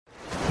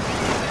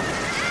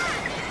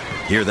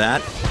Hear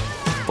that?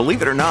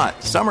 Believe it or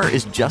not, summer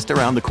is just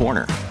around the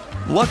corner.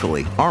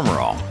 Luckily, Armor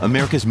All,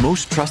 America's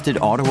most trusted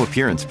auto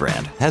appearance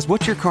brand, has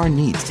what your car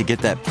needs to get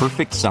that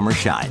perfect summer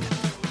shine.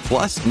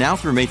 Plus, now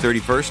through May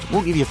 31st,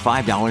 we'll give you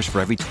 $5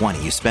 for every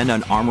 $20 you spend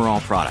on Armor All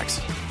products.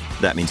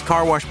 That means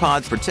car wash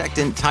pods,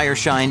 protectant, tire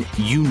shine,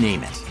 you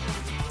name it.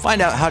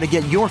 Find out how to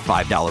get your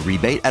 $5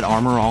 rebate at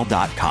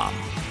armorall.com.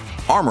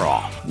 Armor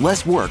All,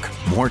 less work,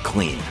 more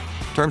clean.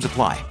 Terms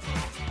apply.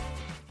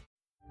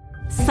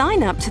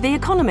 Sign up to The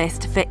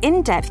Economist for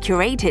in-depth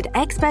curated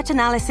expert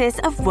analysis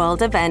of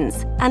world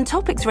events and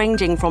topics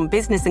ranging from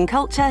business and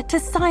culture to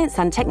science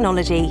and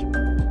technology.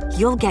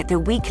 You'll get the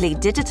weekly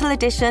digital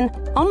edition,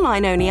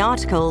 online-only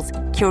articles,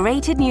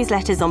 curated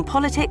newsletters on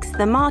politics,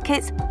 the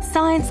markets,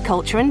 science,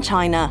 culture and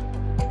China,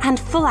 and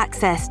full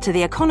access to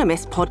The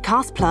Economist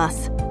Podcast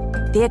Plus.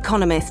 The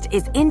Economist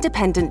is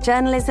independent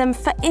journalism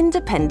for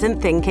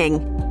independent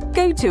thinking.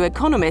 Go to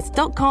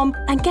economist.com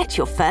and get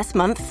your first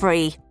month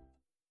free.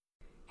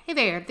 Hey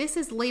there, this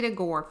is Lita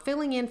Gore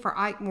filling in for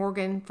Ike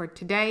Morgan for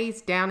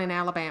today's Down in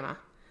Alabama.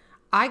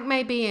 Ike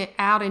may be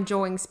out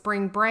enjoying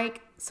spring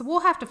break, so we'll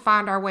have to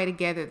find our way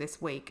together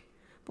this week.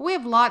 But we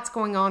have lots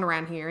going on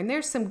around here, and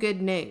there's some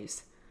good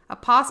news. A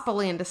possible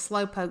end to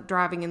slowpoke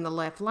driving in the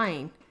left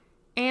lane.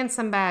 And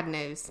some bad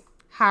news,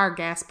 higher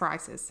gas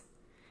prices.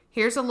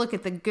 Here's a look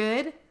at the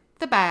good,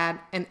 the bad,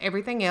 and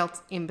everything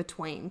else in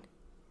between.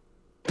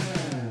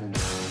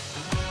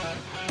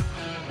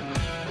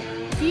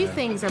 Few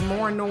things are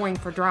more annoying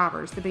for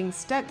drivers than being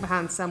stuck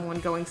behind someone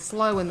going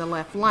slow in the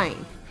left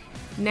lane.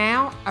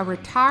 Now, a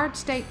retired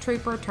state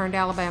trooper turned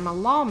Alabama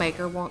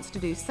lawmaker wants to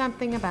do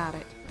something about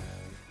it.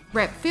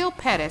 Rep. Phil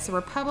Pettis, a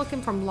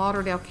Republican from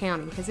Lauderdale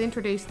County, has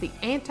introduced the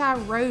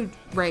Anti-Road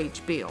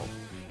Rage Bill,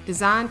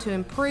 designed to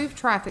improve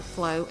traffic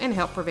flow and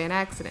help prevent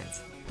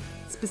accidents.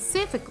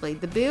 Specifically,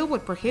 the bill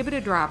would prohibit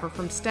a driver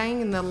from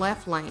staying in the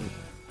left lane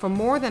for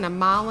more than 1.5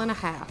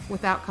 miles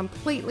without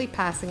completely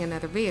passing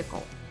another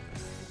vehicle.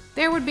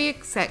 There would be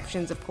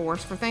exceptions, of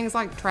course, for things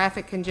like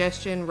traffic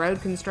congestion,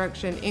 road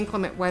construction,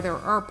 inclement weather,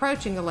 or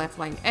approaching a left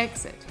lane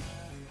exit.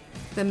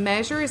 The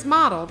measure is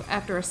modeled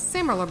after a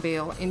similar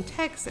bill in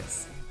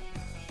Texas.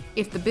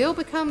 If the bill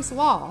becomes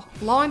law,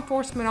 law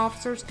enforcement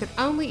officers could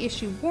only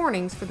issue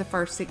warnings for the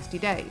first 60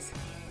 days.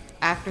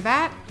 After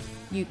that,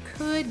 you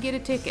could get a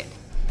ticket.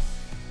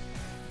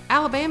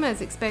 Alabama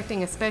is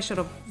expecting a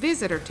special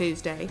visitor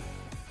Tuesday.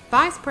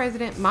 Vice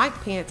President Mike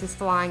Pence is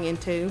flying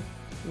into,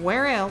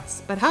 where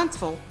else but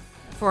Huntsville,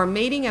 for a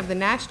meeting of the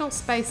National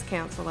Space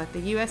Council at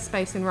the U.S.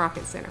 Space and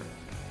Rocket Center.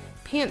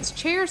 Pence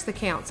chairs the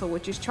council,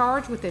 which is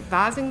charged with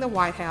advising the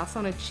White House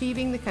on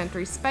achieving the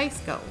country's space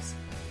goals.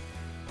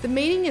 The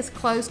meeting is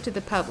closed to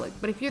the public,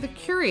 but if you're the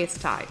curious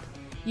type,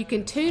 you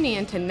can tune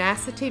in to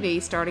NASA TV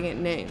starting at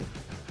noon.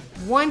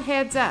 One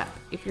heads up,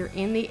 if you're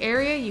in the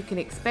area, you can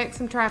expect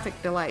some traffic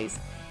delays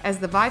as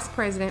the Vice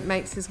President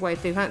makes his way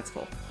through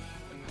Huntsville.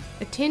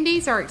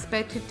 Attendees are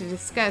expected to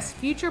discuss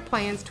future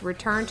plans to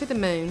return to the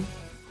moon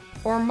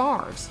or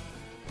Mars.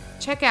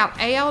 Check out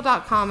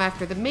AL.com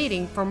after the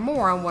meeting for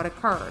more on what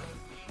occurred.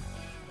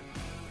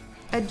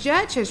 A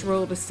judge has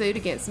ruled a suit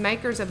against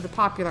makers of the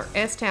popular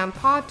S-Town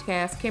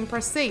podcast can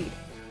proceed,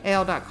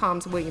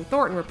 AL.com's William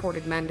Thornton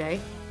reported Monday.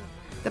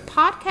 The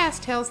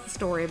podcast tells the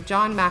story of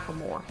John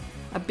McLemore,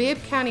 a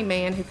Bibb County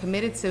man who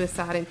committed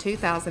suicide in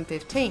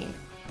 2015.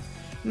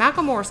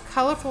 McLemore's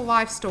colorful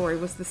life story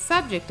was the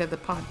subject of the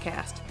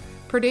podcast,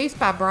 produced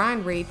by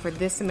Brian Reed for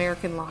This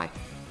American Life.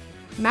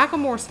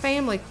 McLemore's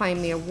family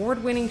claimed the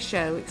award-winning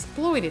show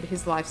exploited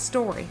his life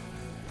story.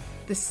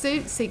 The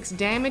suit seeks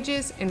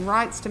damages and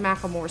rights to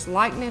McLemore's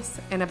likeness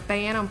and a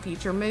ban on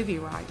future movie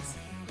rights.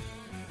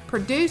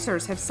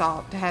 Producers have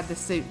sought to have the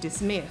suit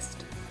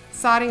dismissed,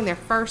 citing their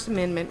First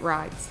Amendment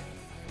rights.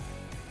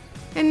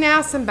 And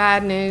now some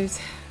bad news.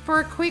 For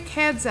a quick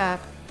heads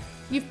up,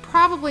 you've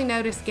probably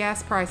noticed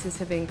gas prices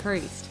have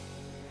increased.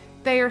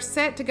 They are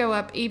set to go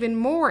up even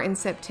more in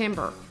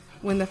September,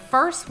 when the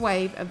first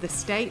wave of the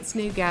state's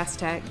new gas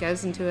tax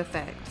goes into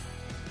effect.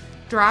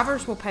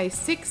 Drivers will pay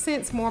 6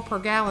 cents more per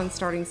gallon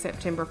starting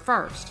September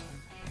 1st.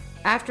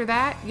 After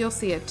that, you'll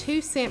see a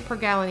 2 cent per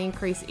gallon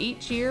increase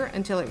each year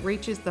until it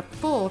reaches the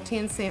full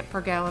 10 cent per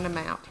gallon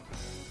amount.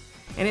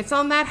 And it's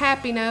on that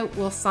happy note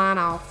we'll sign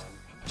off.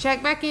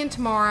 Check back in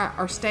tomorrow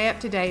or stay up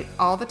to date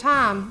all the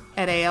time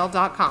at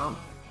AL.com.